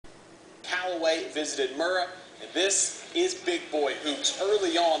Callaway visited Murrah. And this is big boy hoops.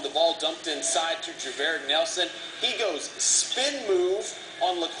 Early on, the ball dumped inside to Jeverik. He goes spin move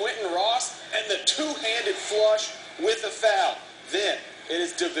on LaQuinton Ross and the two-handed flush with a foul. Then it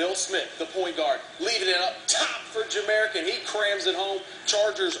is DeVille Smith, the point guard, leaving it up top for Jeverik, and he crams it home.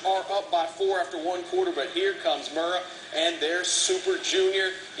 Chargers are up by 4 after 1 quarter, but here comes Murrah and their super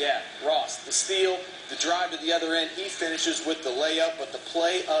junior. Yeah, Ross, the steal, the drive to the other end. He finishes with the layup, but the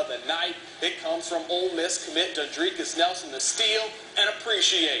play of the night, it comes from Ole Miss commit Dundrekus Nelson, the steal, and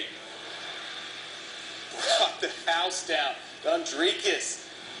appreciate. Brought the house down. Dundrekus.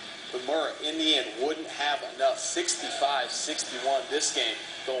 But Murrah, in the end, wouldn't have enough. 65-61 this game,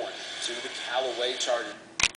 going to the Callaway Chargers.